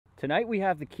Tonight we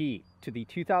have the key to the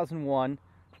 2001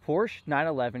 Porsche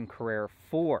 911 Carrera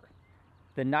 4,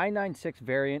 the 996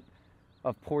 variant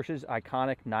of Porsche's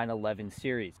iconic 911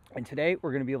 series. And today we're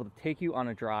going to be able to take you on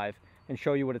a drive and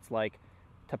show you what it's like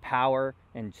to power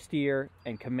and steer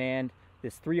and command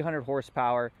this 300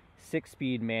 horsepower,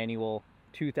 6-speed manual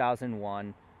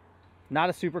 2001, not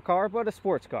a supercar, but a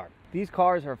sports car. These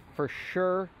cars are for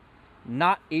sure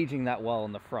not aging that well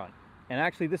in the front. And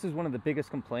actually this is one of the biggest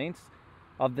complaints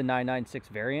of the 996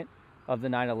 variant of the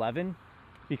 911,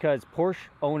 because Porsche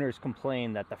owners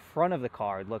complained that the front of the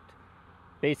car looked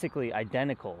basically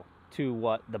identical to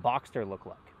what the Boxster looked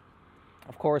like.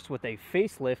 Of course, with a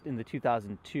facelift in the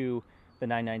 2002, the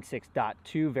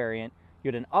 996.2 variant, you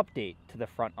had an update to the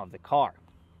front of the car.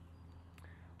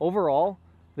 Overall,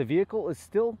 the vehicle is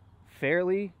still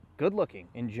fairly good looking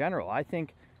in general. I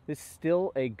think this is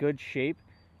still a good shape.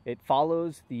 It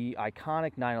follows the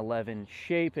iconic 911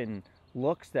 shape and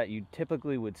looks that you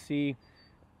typically would see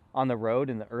on the road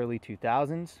in the early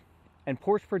 2000s. And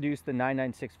Porsche produced the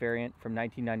 996 variant from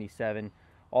 1997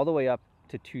 all the way up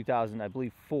to 2000, I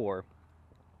believe 4,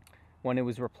 when it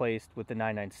was replaced with the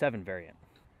 997 variant.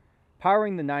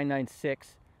 Powering the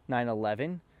 996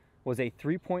 911 was a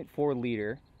 3.4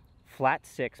 liter flat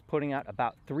six, putting out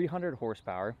about 300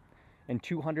 horsepower and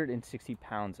 260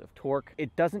 pounds of torque.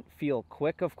 It doesn't feel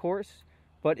quick, of course,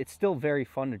 but it's still very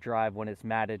fun to drive when it's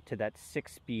matted to that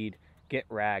 6-speed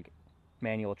GETRAG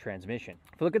manual transmission.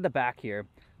 If you look at the back here,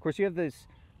 of course you have this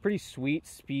pretty sweet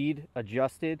speed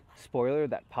adjusted spoiler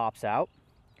that pops out.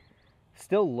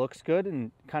 Still looks good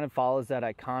and kind of follows that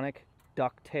iconic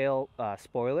ducktail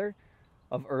spoiler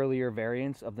of earlier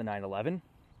variants of the 911.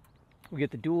 We get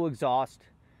the dual exhaust,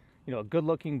 a good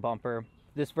looking bumper.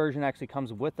 This version actually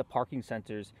comes with the parking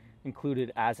sensors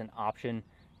included as an option.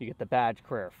 You get the badge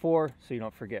Carrera 4, so you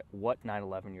don't forget what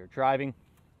 911 you're driving.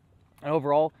 And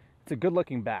overall, it's a good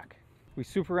looking back. We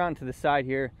swoop around to the side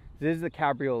here. This is the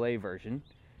Cabriolet version.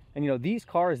 And these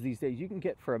cars these days you can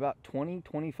get for about 20,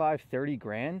 25, 30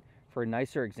 grand for a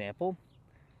nicer example.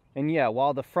 And yeah,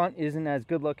 while the front isn't as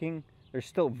good looking, they're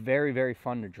still very, very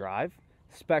fun to drive,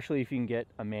 especially if you can get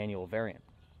a manual variant.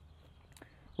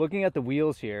 Looking at the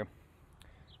wheels here,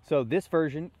 so this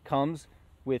version comes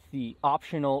with the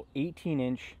optional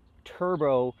 18-inch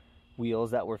turbo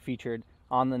wheels that were featured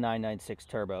on the 996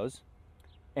 turbos.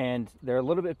 And they're a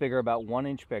little bit bigger, about 1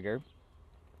 inch bigger.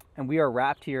 And we are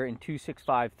wrapped here in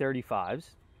 265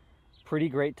 35s. Pretty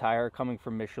great tire coming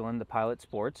from Michelin, the Pilot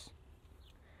Sports.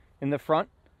 In the front,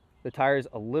 the tire is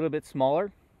a little bit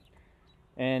smaller.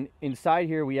 And inside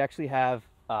here, we actually have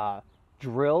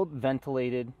drilled,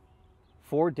 ventilated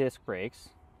 4-disc brakes.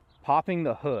 Popping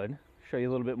the hood, show you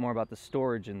a little bit more about the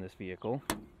storage in this vehicle.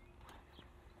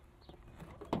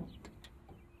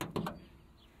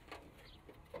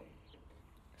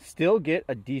 Still get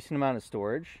a decent amount of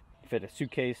storage. Fit a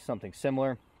suitcase, something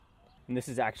similar. And this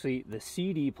is actually the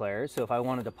CD player, so if I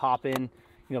wanted to pop in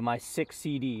my 6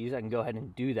 CDs, I can go ahead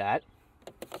and do that.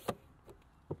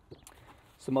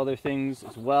 Some other things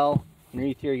as well.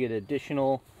 Underneath here you get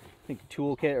additional, I think,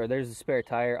 toolkit, or there's a spare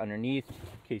tire underneath in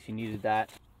case you needed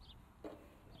that.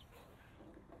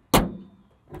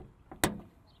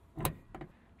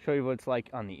 Show you what it's like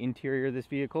on the interior of this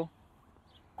vehicle.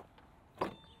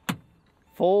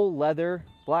 Full leather,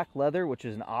 black leather, which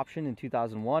is an option in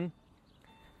 2001.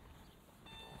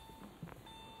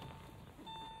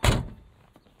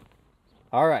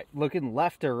 All right, looking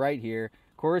left or right here,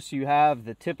 of course you have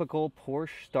the typical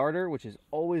Porsche starter, which is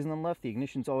always on the left. The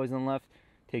ignition's always on the left.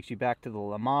 Takes you back to the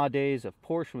Le Mans days of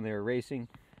Porsche when they were racing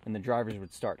and the drivers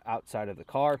would start outside of the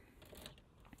car.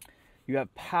 You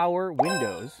have power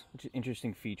windows, which is an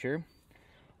interesting feature.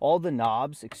 All the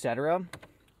knobs, etc.,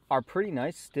 are pretty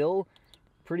nice. Still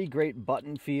pretty great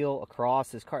button feel across.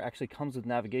 This car actually comes with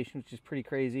navigation, which is pretty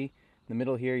crazy. In the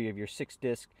middle here, you have your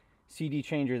 6-disc CD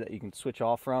changer that you can switch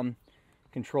off from.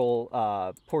 Control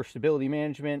Porsche stability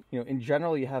management. In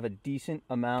general, you have a decent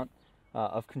amount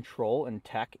of control and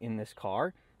tech in this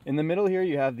car. In the middle here,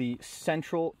 you have the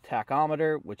central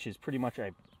tachometer, which is pretty much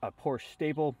a Porsche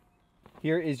staple.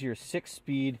 Here is your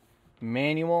 6-speed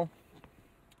manual.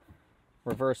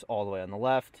 Reverse all the way on the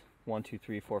left. 1, 2,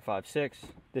 3, 4, 5, 6.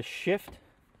 The shift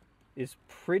is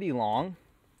pretty long.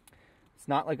 It's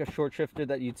not like a short shifter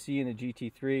that you'd see in a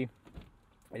GT3.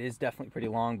 It is definitely pretty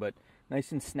long, but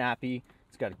nice and snappy.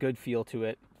 It's got a good feel to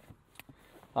it.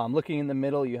 Looking in the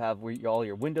middle, you have all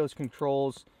your Windows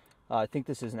controls. I think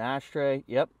this is an ashtray.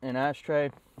 Yep, an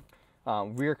ashtray.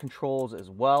 Rear controls as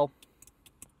well.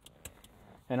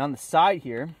 And on the side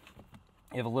here,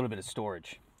 you have a little bit of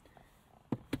storage.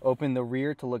 Open the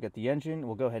rear to look at the engine.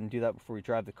 We'll go ahead and do that before we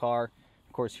drive the car.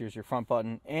 Of course, here's your front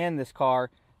button, and this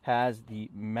car has the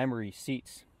memory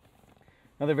seats.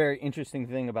 Another very interesting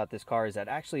thing about this car is that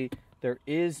actually there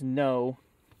is no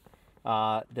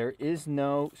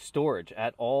storage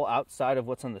at all outside of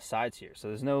what's on the sides here. So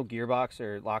there's no gearbox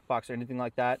or lockbox or anything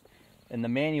like that. And the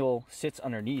manual sits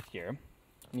underneath here.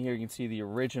 And here you can see the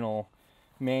original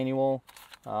manual.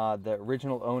 The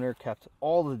original owner kept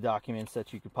all the documents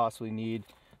that you could possibly need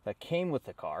that came with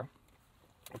the car,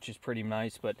 which is pretty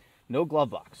nice, but no glove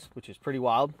box, which is pretty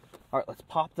wild. All right, let's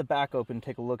pop the back open and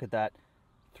take a look at that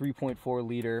 3.4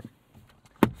 liter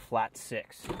flat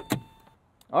six.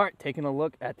 All right, taking a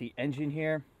look at the engine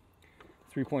here.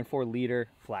 3.4 liter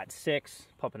flat six,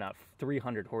 pumping out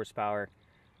 300 horsepower.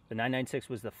 The 996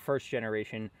 was the first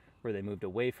generation where they moved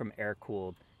away from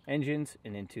air-cooled engines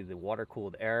and into the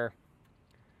water-cooled air.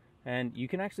 And you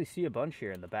can actually see a bunch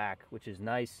here in the back, which is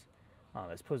nice,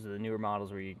 as opposed to the newer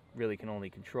models where you really can only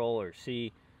control or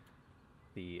see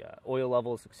the oil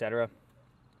levels, etc.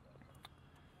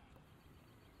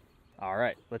 All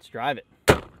right, let's drive it.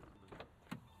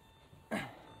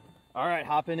 All right,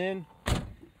 hopping in.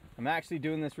 I'm actually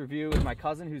doing this review with my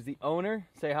cousin, who's the owner.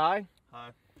 Say hi. Hi.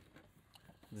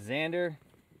 Xander.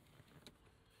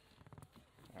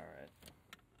 All right.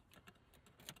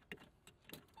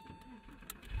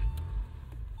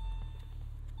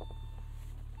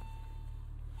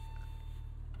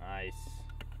 Nice.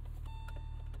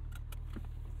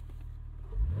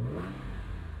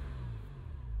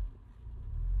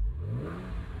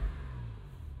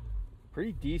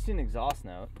 Pretty decent exhaust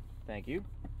note. Thank you.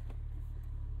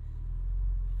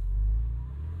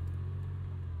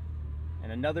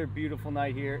 And another beautiful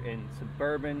night here in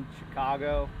suburban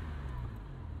Chicago.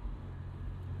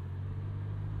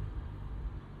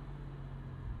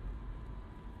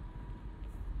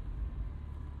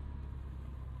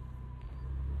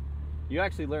 You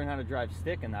actually learned how to drive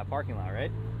stick in that parking lot,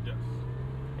 right? Yes.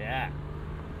 Yeah.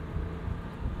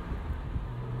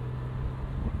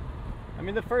 I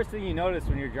mean, the first thing you notice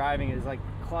when you're driving is like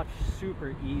clutch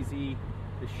super easy.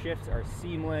 The shifts are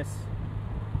seamless.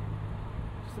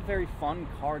 Just a very fun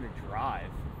car to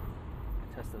drive.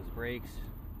 Test those brakes.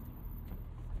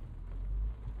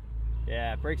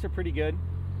 Yeah, brakes are pretty good.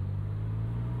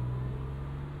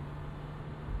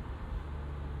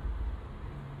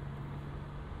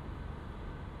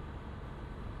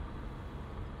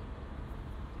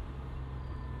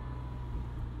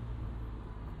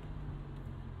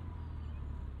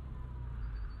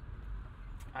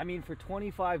 I mean, for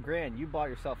 25 grand, you bought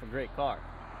yourself a great car.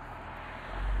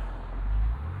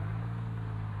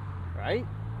 Right?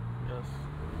 Yes.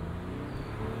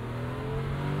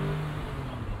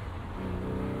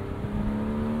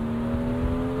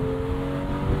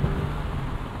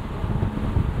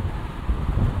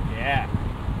 Yeah.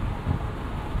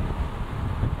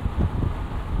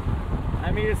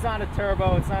 I mean, it's not a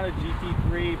turbo, it's not a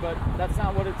GT3, but that's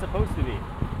not what it's supposed to be.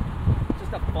 It's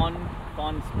just a fun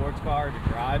sports car to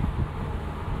drive.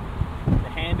 The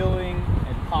handling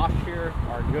and posture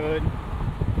are good.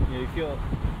 You know, you feel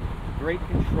great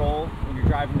control when you're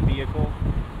driving the vehicle.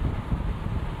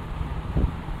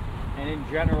 And in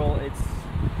general, it's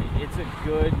a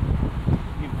good,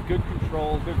 you have good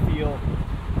control, good feel.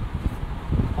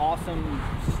 Awesome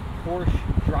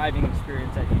Porsche driving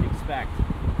experience that you'd expect.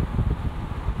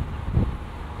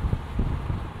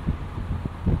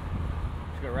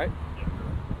 Let's go, right?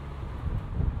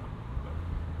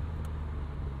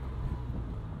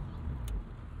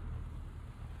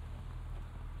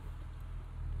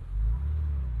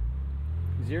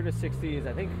 0 to 60 is,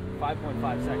 I think,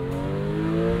 5.5 seconds.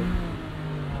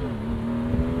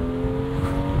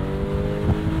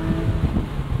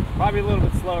 Probably a little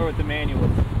bit slower with the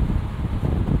manuals.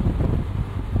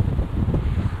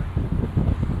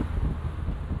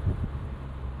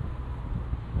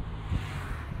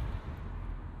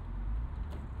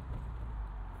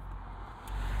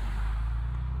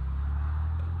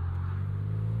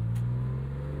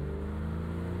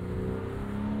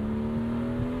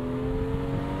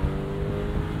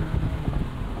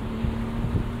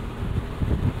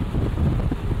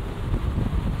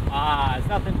 It's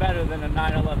nothing better than a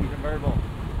 911 convertible.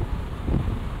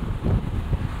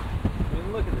 I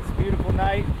mean, look at this beautiful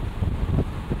night.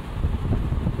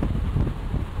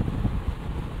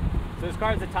 So this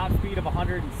car has a top speed of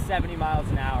 170 miles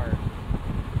an hour.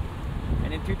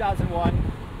 And in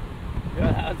 2001,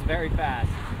 that was very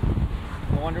fast.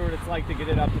 I wonder what it's like to get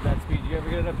it up to that speed. Did you ever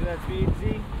get it up to that speed,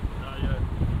 Z? Not yet.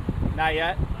 Not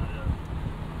yet? Not yet.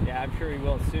 Yeah, I'm sure he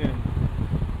will soon.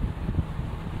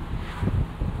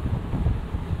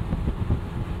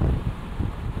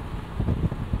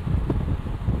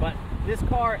 this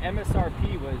car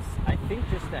MSRP was, I think,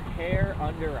 just a hair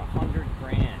under 100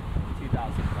 grand in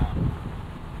 2001.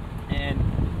 And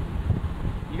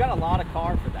you got a lot of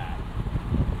car for that.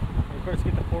 And of course,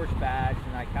 you get the Porsche badge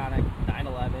and iconic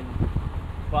 911.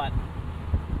 But,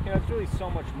 you know, it's really so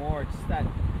much more. It's that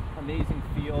amazing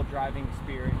feel, driving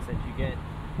experience that you get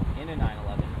in a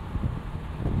 911.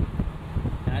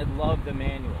 And I love the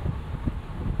manual.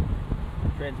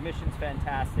 Transmission's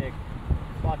fantastic.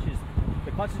 The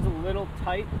clutch is a little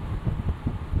tight,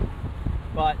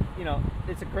 but you know,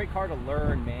 it's a great car to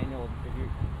learn manual. If you're,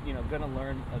 you know, gonna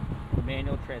learn a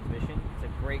manual transmission, it's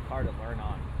a great car to learn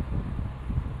on,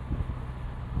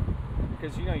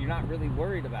 because you know, you're not really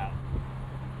worried about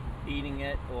beating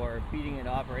it or beating it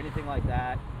up or anything like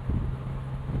that.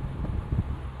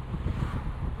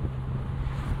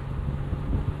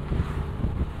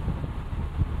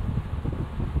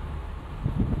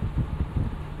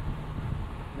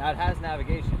 Now it has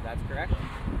navigation, that's correct?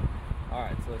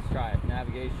 Alright, so let's try it.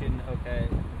 Navigation, okay,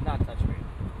 not touchscreen.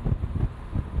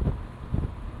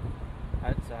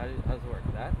 So how does it work?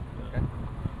 That? Okay.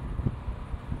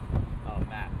 Oh,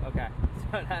 map, okay.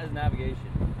 So it has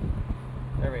navigation.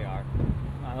 There we are.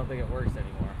 I don't think it works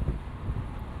anymore.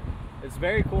 It's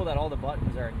very cool that all the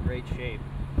buttons are in great shape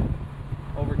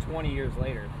over 20 years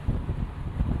later.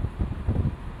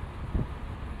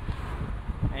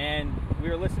 And we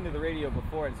were listening to the radio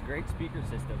before. It's a great speaker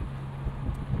system.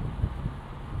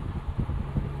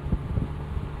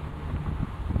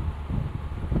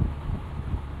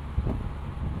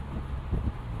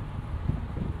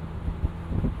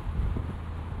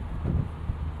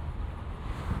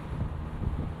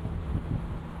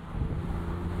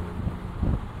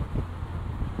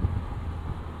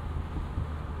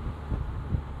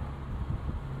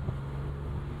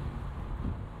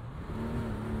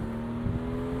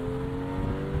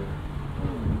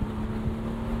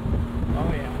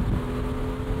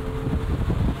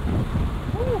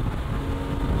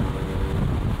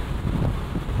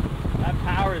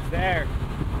 There,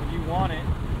 if you want it.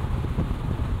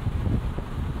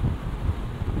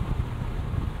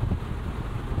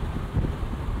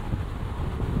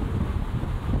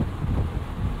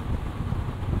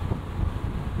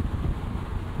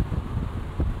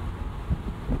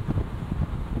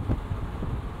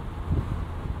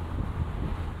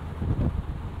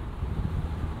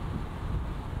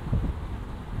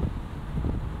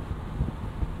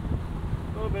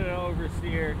 A little bit of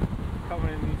oversteer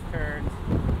coming in these turns.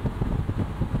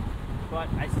 But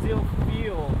I still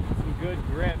feel some good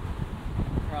grip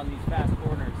around these fast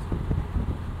corners.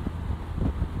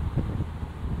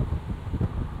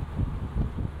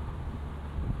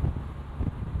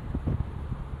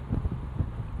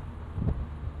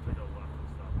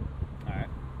 Alright.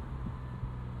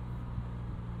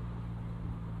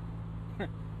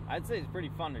 I'd say it's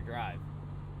pretty fun to drive.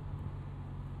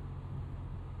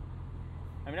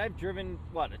 I mean, I've driven,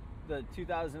 what, the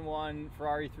 2001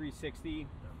 Ferrari 360.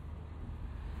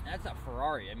 That's a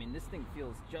Ferrari. I mean, this thing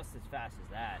feels just as fast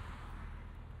as that.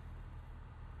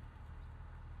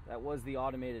 That was the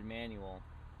automated manual.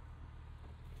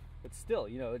 But still,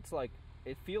 you know, it's like,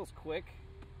 it feels quick.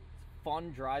 It's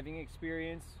fun driving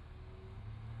experience.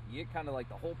 You get kind of like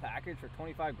the whole package for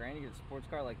 25 grand. You get a sports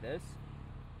car like this.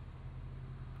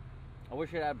 I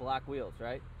wish it had black wheels,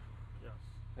 right? Yes.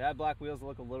 If it had black wheels, it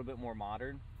look a little bit more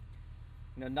modern.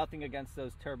 You know, nothing against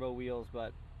those turbo wheels,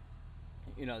 but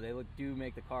you know, they do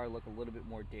make the car look a little bit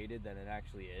more dated than it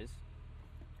actually is.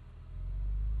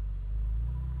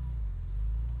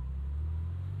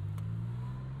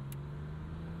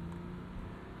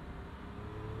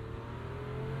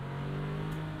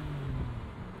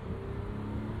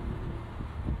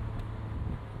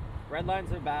 Red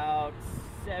lines are about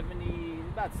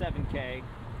 7K.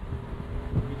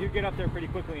 You do get up there pretty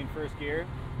quickly in first gear.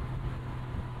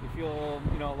 You feel,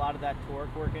 you know, a lot of that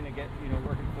torque working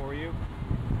working for you.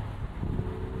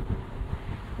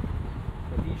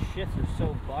 But these shifts are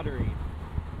so buttery.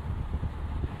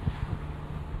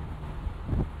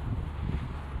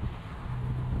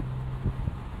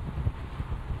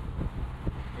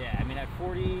 Yeah, I mean, at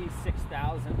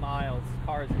 46,000 miles, this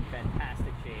car is in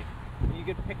fantastic shape. You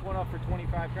could pick one up for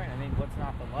 25 grand. I mean, what's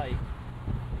not to like?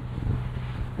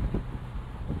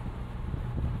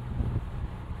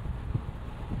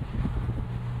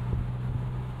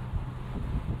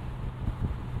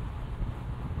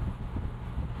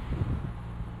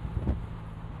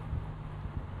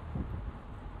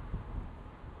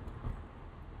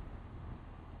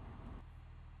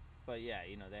 But yeah,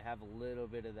 you know, they have a little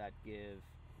bit of that give.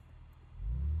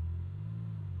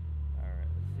 Alright,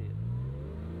 let's see it.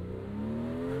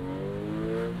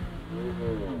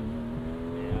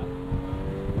 Yeah.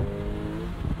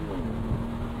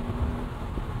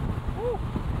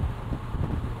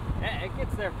 Yeah, it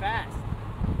gets there fast.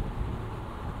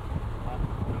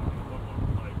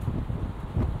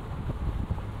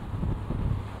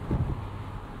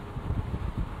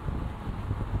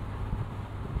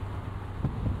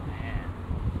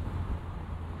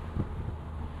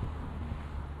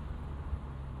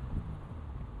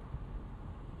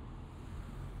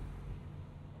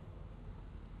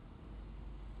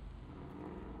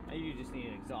 You just need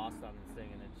an exhaust on this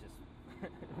thing and it's just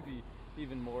it'll be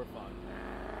even more fun.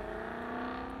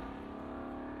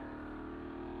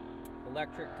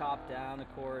 Electric top down,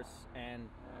 of course, and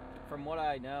from what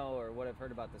I know or what I've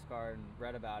heard about this car and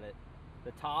read about it,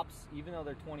 the tops, even though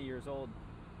they're 20 years old,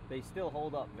 they still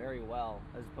hold up very well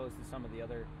as opposed to some of the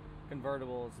other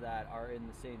convertibles that are in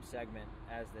the same segment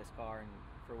as this car and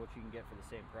for what you can get for the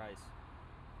same price.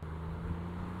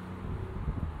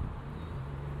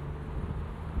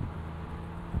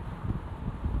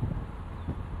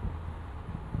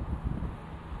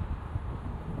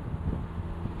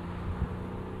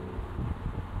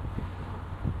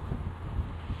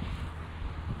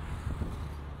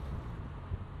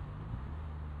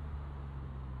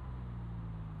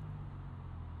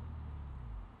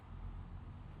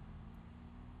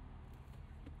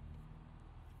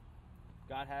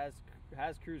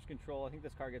 Has cruise control. I think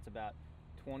this car gets about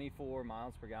 24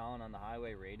 miles per gallon on the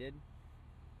highway rated.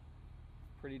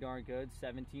 Pretty darn good.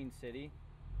 17 city.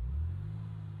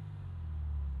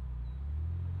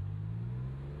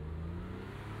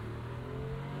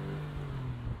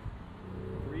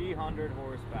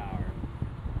 horsepower.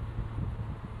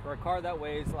 For a car that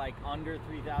weighs like under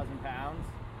 3,000 pounds,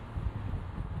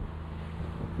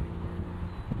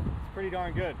 it's pretty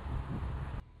darn good.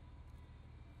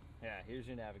 Yeah, here's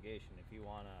your navigation if you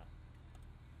wanna.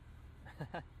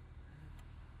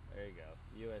 There you go,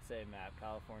 USA map,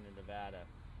 California, Nevada.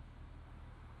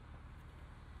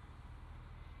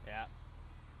 Yeah,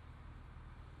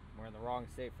 we're in the wrong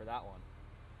state for that one.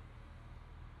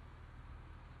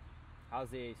 How's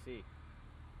the AC?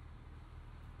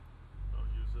 Don't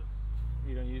use it.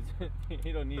 You don't use it?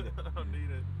 You don't need it? I don't need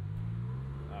it.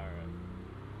 Alright.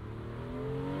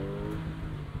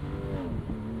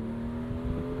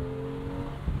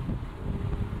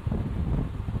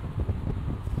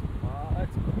 Oh,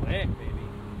 that's quick, baby.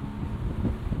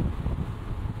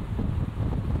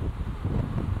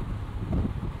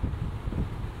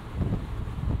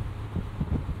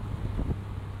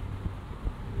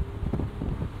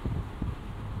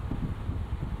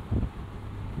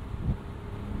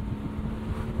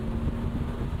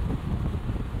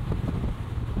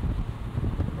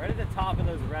 Top of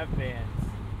those rev bands,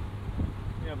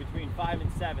 you know, between 5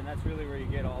 and 7, that's really where you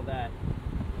get all that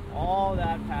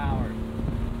power.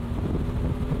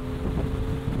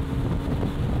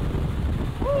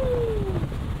 Woo!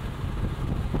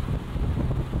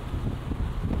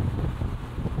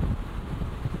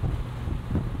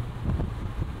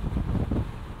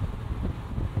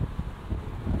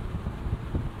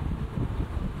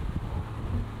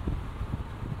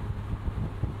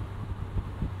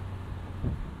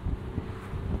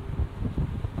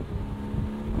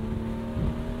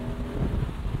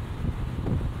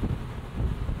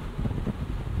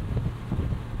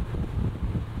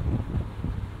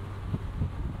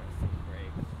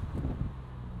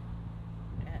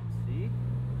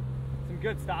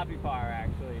 Good stopping power,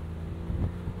 actually.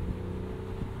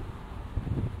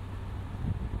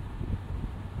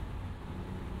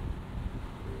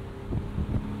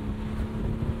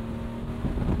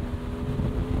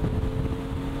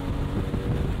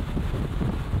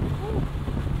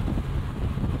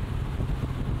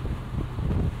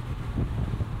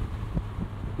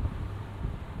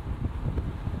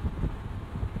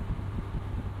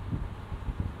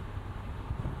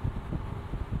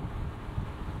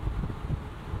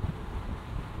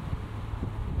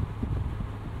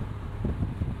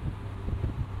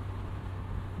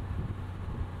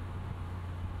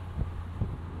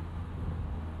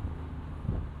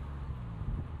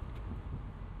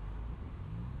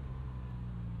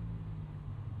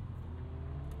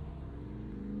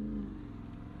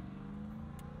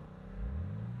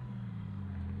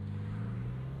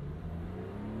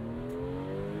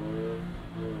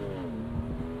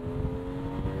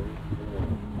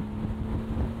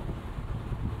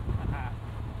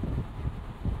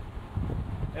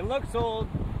 It looks old,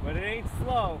 but it ain't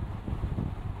slow.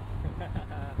 I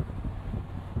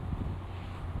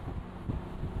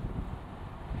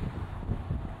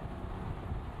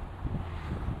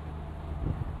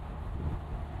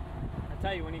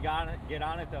tell you, when you get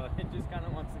on it though, it just kind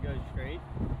of wants to go straight.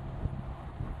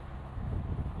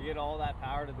 You get all that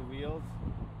power to the wheels.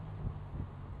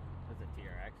 That's a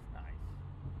TRX, nice.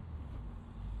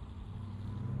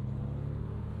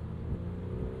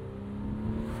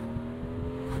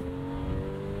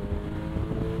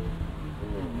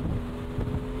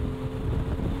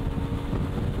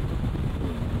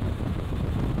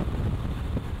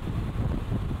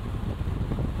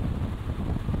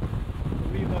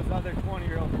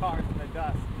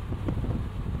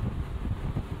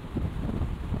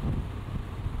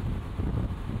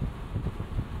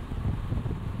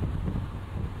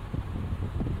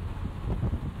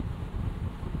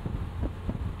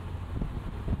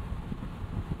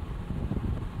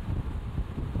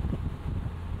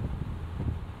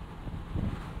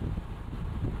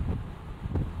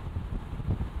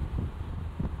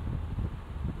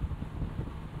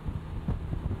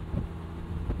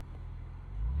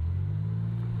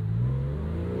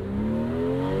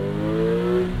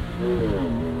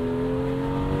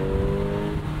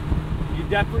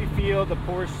 definitely feel the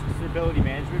Porsche stability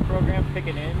management program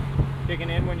kicking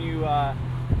in when you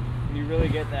really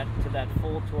get to that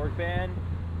full torque band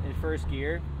in first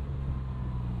gear.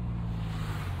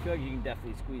 I feel like you can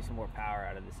definitely squeeze some more power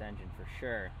out of this engine for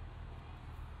sure.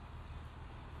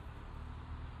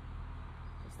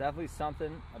 It's definitely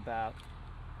something about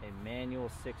a manual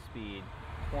 6-speed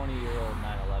 20-year-old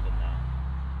 911 now.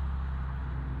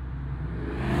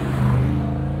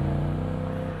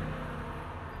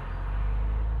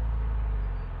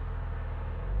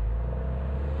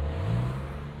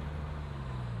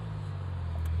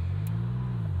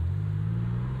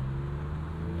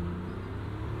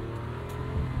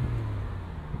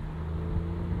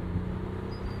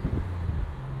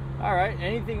 All right,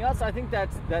 anything else? I think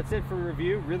that's it for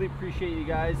review. Really appreciate you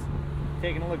guys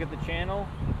taking a look at the channel,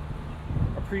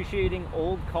 appreciating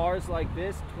old cars like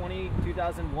this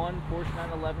 2001 Porsche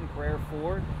 911 Carrera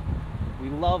 4. We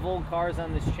love old cars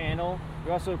on this channel.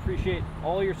 We also appreciate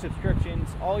all your subscriptions,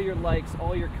 all your likes,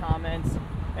 all your comments.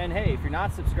 And hey, if you're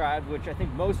not subscribed, which I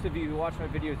think most of you who watch my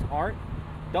videos aren't,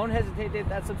 don't hesitate to hit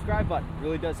that subscribe button. It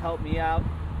really does help me out.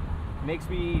 Makes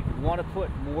me want to put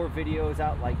more videos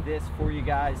out like this for you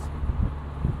guys.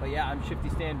 But yeah, I'm Shifty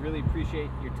Stan. Really appreciate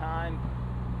your time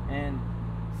and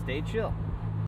stay chill.